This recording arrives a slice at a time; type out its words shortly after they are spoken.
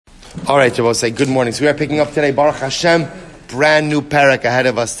All right, so we'll say good morning. So we are picking up today, Baruch Hashem, brand new parak ahead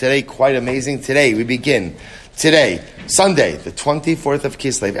of us today. Quite amazing. Today we begin. Today, Sunday, the 24th of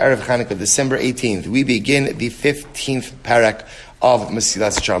Kislev, Erev Chanukah, December 18th. We begin the 15th parak of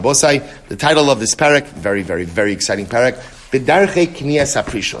Mesilas Yesharim. Bosai, the title of this parak, very, very, very exciting parak, B'darchei Kniyas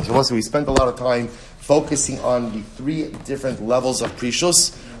HaPrishos. So also we spent a lot of time focusing on the three different levels of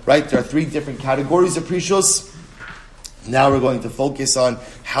Prishos, right? There are three different categories of Prishos. Now we're going to focus on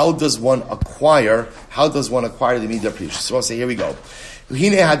how does one acquire the midah prishus. So I'll say, here we go. We'll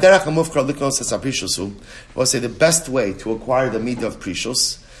say the best way to acquire the midah of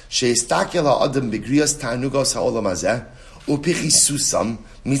prishus,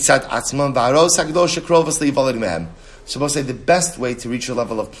 so we'll say the best way to reach a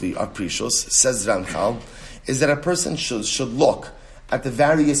level of prishus, says Ramchal, is that a person should look at the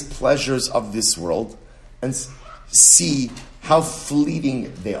various pleasures of this world and see how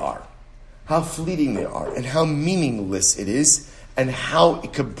fleeting they are, and how meaningless it is, and how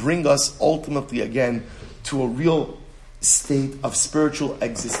it could bring us ultimately again to a real state of spiritual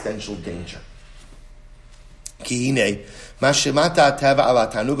existential danger. Because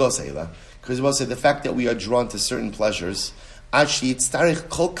we'll say the fact that we are drawn to certain pleasures, and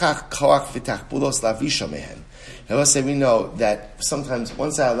we'll say we know that sometimes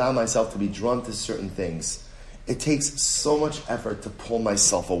once I allow myself to be drawn to certain things, it takes so much effort to pull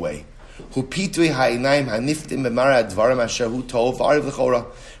myself away. We'll say,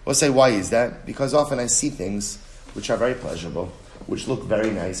 why is that? Because often I see things which are very pleasurable, which look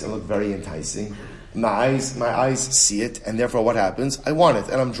very nice and look very enticing. My eyes see it, and therefore what happens? I want it,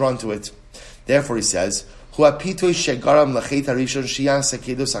 and I'm drawn to it. Therefore he says, the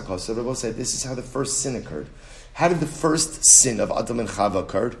Rebbe said, this is how the first sin occurred. How did the first sin of Adam and Chava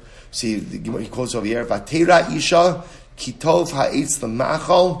occur? See, he quotes over here, Vatera Isha Kitov Ha'etz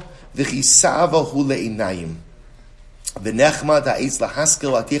L'Machal V'Chisava Hu Le'inayim V'Nechma Ha'etz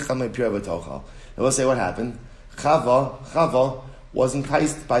L'Haskil Aticha Me'Pir V'Tochal. I will say what happened. Chava was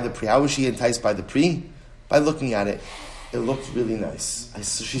enticed by the pre. How was she enticed by the pre? By looking at it. It looked really nice.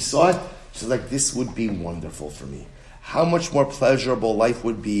 So she saw it. She was like, this would be wonderful for me. How much more pleasurable life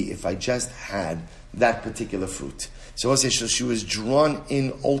would be if I just had that particular fruit. So I'll say she was drawn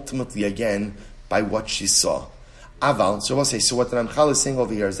in ultimately again by what she saw. Aval, so I'll say, so what the Ramchal is saying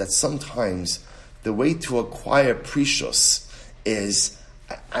over here is that sometimes the way to acquire prishus is,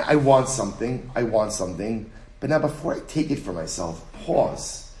 I want something, but now before I take it for myself,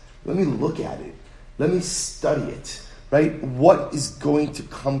 pause. Let me look at it. Let me study it, right? What is going to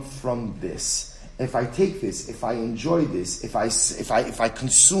come from this? If I take this, if I enjoy this, if I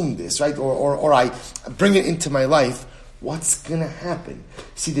consume this, right, or I bring it into my life, what's going to happen?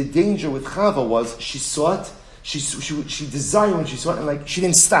 See, the danger with Chava was she saw it, she desired when she saw it, and like she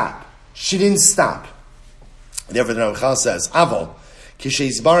didn't stop. Therefore, the Ramchal says, "Aval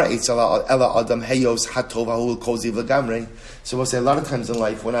adam heyos hatov koziv legamrei." So we'll say a lot of times in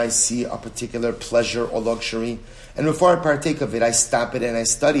life when I see a particular pleasure or luxury, and before I partake of it, I stop it and I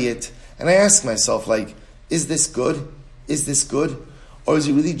study it. And I ask myself, like, is this good? Or is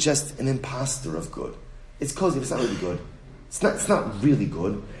it really just an imposter of good? It's cozy, but it's not really good. It's not really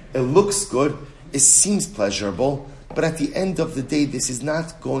good. It looks good. It seems pleasurable. But at the end of the day, this is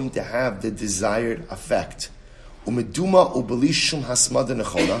not going to have the desired effect. Umeduma ubelishum hasmada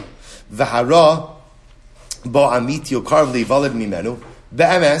nechona v'hara bo amiti ukarv livalid mimenu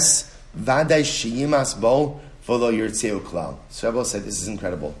be'emes vaday sheyimas bo v'lo yirtzeu klal. So Rebbe said, this is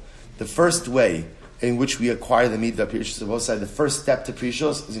incredible. The first way in which we acquire the midah prishos, the first step to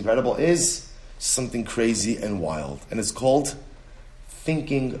prishos is incredible, is something crazy and wild. And it's called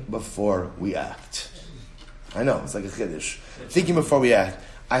thinking before we act. I know, it's like a chiddush. Thinking before we act.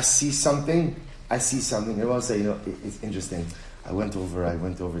 I see something. Everyone say, it's interesting. I went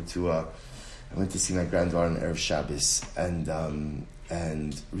over to see my granddaughter on Erev Shabbos, and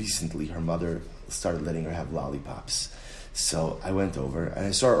recently her mother started letting her have lollipops. So I went over, and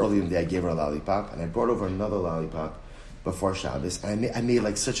I saw her early in the day. I gave her a lollipop, and I brought over another lollipop before Shabbos. And I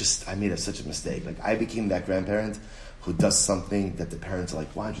made such a mistake. Like, I became that grandparent who does something that the parents are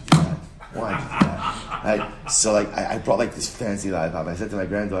like, why'd you do that? Right? So I brought this fancy lollipop. I said to my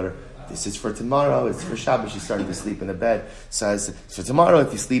granddaughter, this is for tomorrow. It's for Shabbos. She started to sleep in the bed. So I said, it's for tomorrow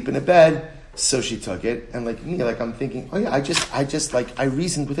if you sleep in the bed. So she took it, and I'm thinking, oh yeah, I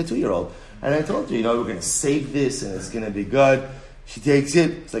reasoned with a 2-year-old. And I told her, we're going to save this and it's going to be good. She takes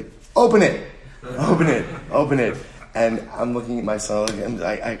it. It's like, open it. And I'm looking at my son, and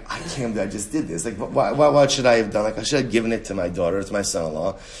I can't believe I just did this. Like, what should I have done? Like, I should have given it to my daughter, to my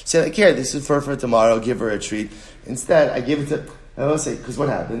son-in-law. Say, like, here, this is for tomorrow. Give her a treat. Instead, I give it to... And I will say, because what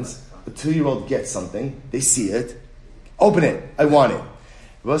happens? A 2-year-old gets something, they see it, open it, I want it.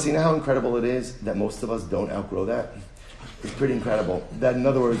 Well, see, you know how incredible it is that most of us don't outgrow that? It's pretty incredible. That, in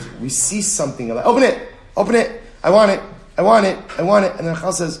other words, we see something, like, open it, I want it, and then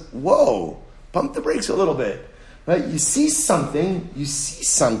Chal says, whoa, pump the brakes a little bit. Right? You see something,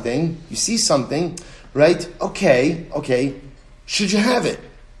 right? Okay, should you have it?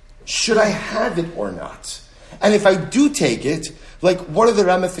 Should I have it or not? And if I do take it, like, what are the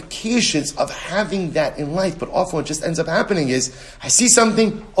ramifications of having that in life? But often what just ends up happening is, I see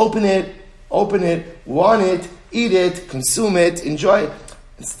something, open it, want it, eat it, consume it, enjoy it.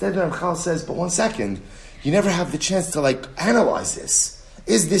 Instead, Ramchal says, but 1 second, you never have the chance to, like, analyze this.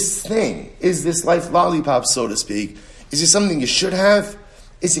 Is this life lollipop, so to speak, is it something you should have?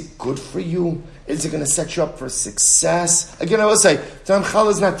 Is it good for you? Is it going to set you up for success? Again, I will say, Ramchal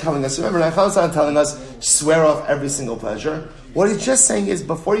is not telling us, remember, Ramchal is not telling us, swear off every single pleasure. What he's just saying is,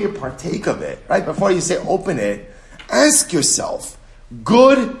 before you partake of it, right, before you say open it, ask yourself,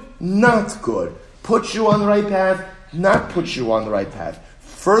 good, not good, put you on the right path, not put you on the right path,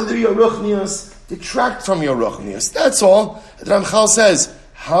 further your ruchnius, detract from your ruchnius. That's all. Ramchal says,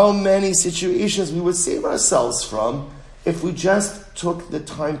 how many situations we would save ourselves from if we just took the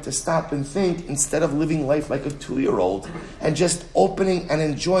time to stop and think instead of living life like a 2-year-old and just opening and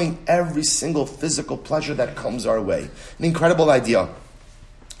enjoying every single physical pleasure that comes our way. An incredible idea.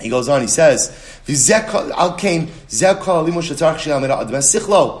 He goes on, he says, a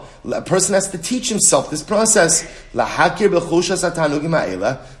person has to teach himself this process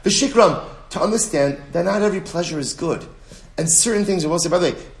to understand that not every pleasure is good. And certain things are also, by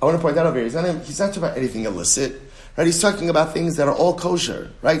the way, I want to point that over here. He's not talking about anything illicit. Right, he's talking about things that are all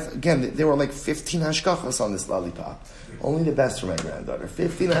kosher. Right, again, there were like 15 hashkachas on this lollipop. Only the best for my granddaughter.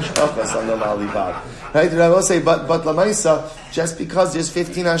 15 hashkachas on the lollipop. Right, and I will say, but lamaisa, just because there's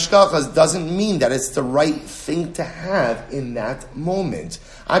 15 hashkachas doesn't mean that it's the right thing to have in that moment.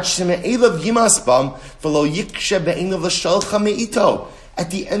 At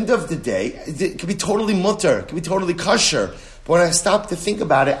the end of the day, it could be totally mutter, it could be totally kosher. But when I stop to think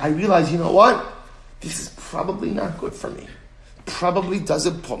about it, I realize, you know what? This is probably not good for me. Probably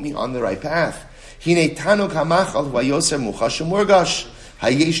doesn't put me on the right path. And he gives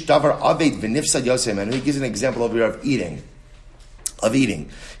an example over here of eating.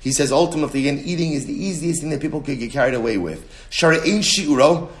 He says ultimately, again, eating is the easiest thing that people could get carried away with.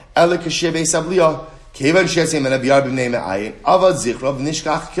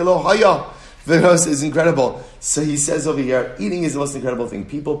 This is incredible. So he says over here, eating is the most incredible thing.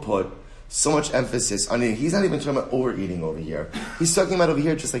 People put so much emphasis on it. He's not even talking about overeating over here. He's talking about over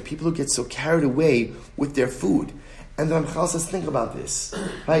here just like people who get so carried away with their food. And the Ramchal says, think about this,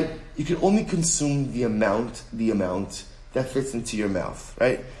 right? You can only consume the amount that fits into your mouth,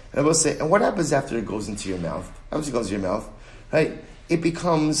 right? And I will say, and what happens after it goes into your mouth? After it goes into your mouth, right? It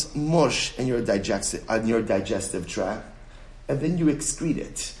becomes mush in your digestive tract, and then you excrete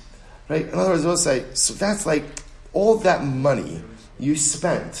it, right? In other words, I will say, so that's like all that money you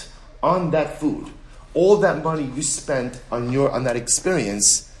spent on that food, all that money you spent on that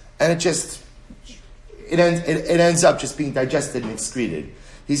experience, and it ends up just being digested and excreted.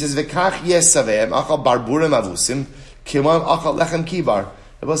 He says, "V'kach yesavem achal barburim avusim kimam achal lechem kibar."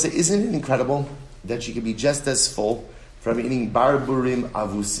 I will say, isn't it incredible that you can be just as full from eating barburim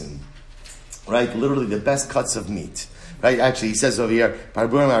avusim, right? Literally the best cuts of meat, right? Actually, he says over here,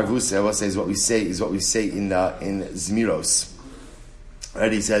 barburim avusim. I will say is what we say in Zmiros.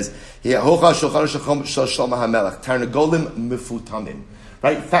 Right, he says, Tarnagolim mifutamim.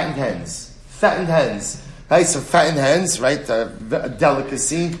 Right, fattened hens. Right, so fattened hens, right, a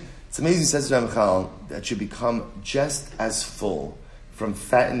delicacy. It's amazing, says Ramchal, that you become just as full from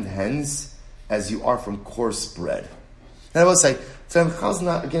fattened hens as you are from coarse bread. And I will say, Ramchal's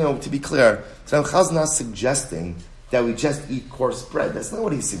not, again, to be clear, Ramchal's not suggesting that we just eat coarse bread. That's not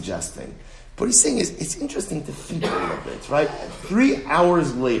what he's suggesting. What he's saying is, it's interesting to think a little bit, right? 3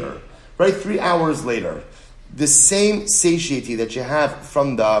 hours later, the same satiety that you have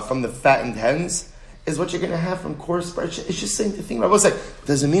from the fattened hens is what you're going to have from coarse bread. It's just saying to think. I will say,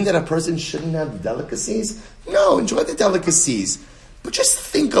 does it mean that a person shouldn't have the delicacies? No, enjoy the delicacies, but just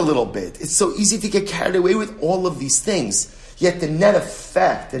think a little bit. It's so easy to get carried away with all of these things. Yet the net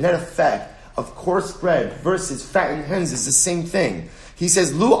effect of coarse bread versus fattened hens is the same thing. He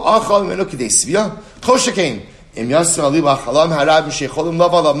says, "Lu achal menu k'deisvia koshakein im yasnu ali b'achalam harav shecholim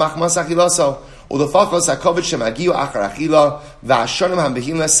lavala machmas achilaso ulefachos hakovet shemagiu achar achila v'ashonim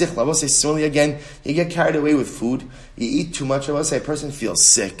hambehim lesichla." I will say similarly again, you get carried away with food, you eat too much. I will say a person feels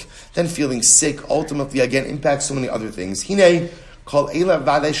sick. Then feeling sick ultimately again impacts so many other things. Hinei Kol eila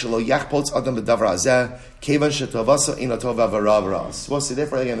vade shelo yachpotz adam b'davar hazeh kevan shetovaso ina tova v'rav ras. What's the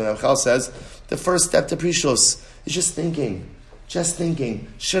difference again? The Ramchal says the first step to prishus is just thinking. Just thinking,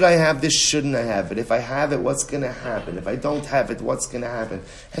 should I have this, shouldn't I have it? If I have it, what's going to happen? If I don't have it, what's going to happen?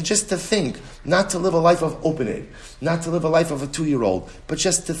 And just to think, not to live a life of opening, not to live a life of a 2-year-old, but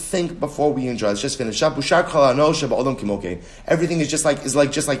just to think before we enjoy. Let's just finish up. Everything is just like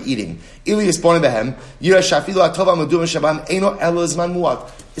eating. It's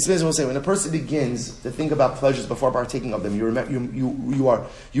amazing to say when a person begins to think about pleasures before partaking of them, you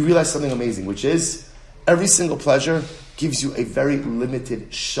realize something amazing, which is every single pleasure gives you a very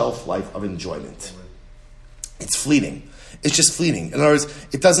limited shelf life of enjoyment. It's fleeting. It's just fleeting. In other words,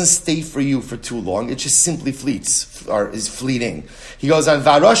 it doesn't stay for you for too long. It just simply fleets, or is fleeting. He goes on,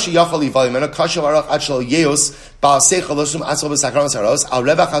 here's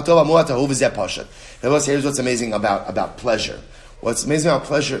what's amazing about pleasure. What's amazing about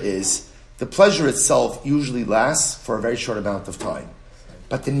pleasure is the pleasure itself usually lasts for a very short amount of time.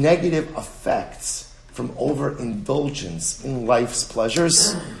 But the negative effects from overindulgence in life's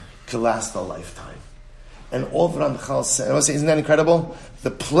pleasures could last a lifetime. And all that Ramchal said, isn't that incredible?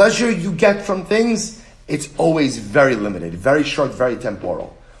 The pleasure you get from things, it's always very limited, very short, very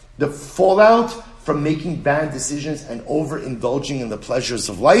temporal. The fallout from making bad decisions and overindulging in the pleasures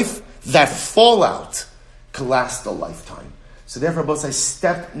of life, that fallout could last a lifetime. So therefore, both say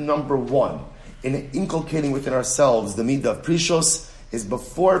step number 1 in inculcating within ourselves the midah of prishos is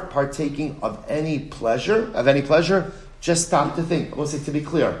before partaking of any pleasure, just stop to think. I will say, to be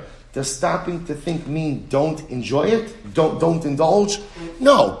clear, does stopping to think mean don't enjoy it? Don't indulge?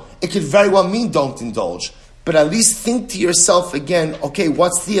 No, it could very well mean don't indulge. But at least think to yourself again, okay,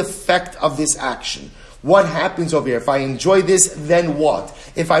 what's the effect of this action? What happens over here? If I enjoy this, then what?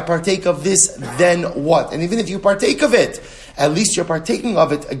 If I partake of this, then what? And even if you partake of it, at least you're partaking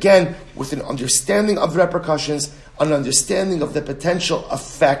of it, again, with an understanding of the repercussions, an understanding of the potential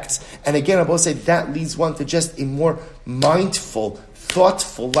effects. And again, I will say that leads one to just a more mindful,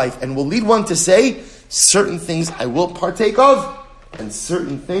 thoughtful life. And will lead one to say, certain things I will partake of, and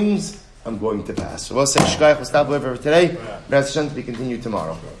certain things I'm going to pass. So we'll say, Shkayach, we'll stop over for today. To be continued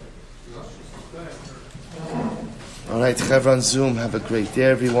tomorrow. All right, Chevron Zoom, have a great day,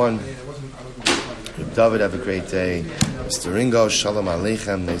 everyone. David, have a great day. Mr. Ringo, Shalom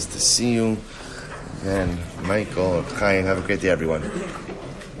Aleichem, nice to see you. And Michael, Chaim, have a great day, everyone.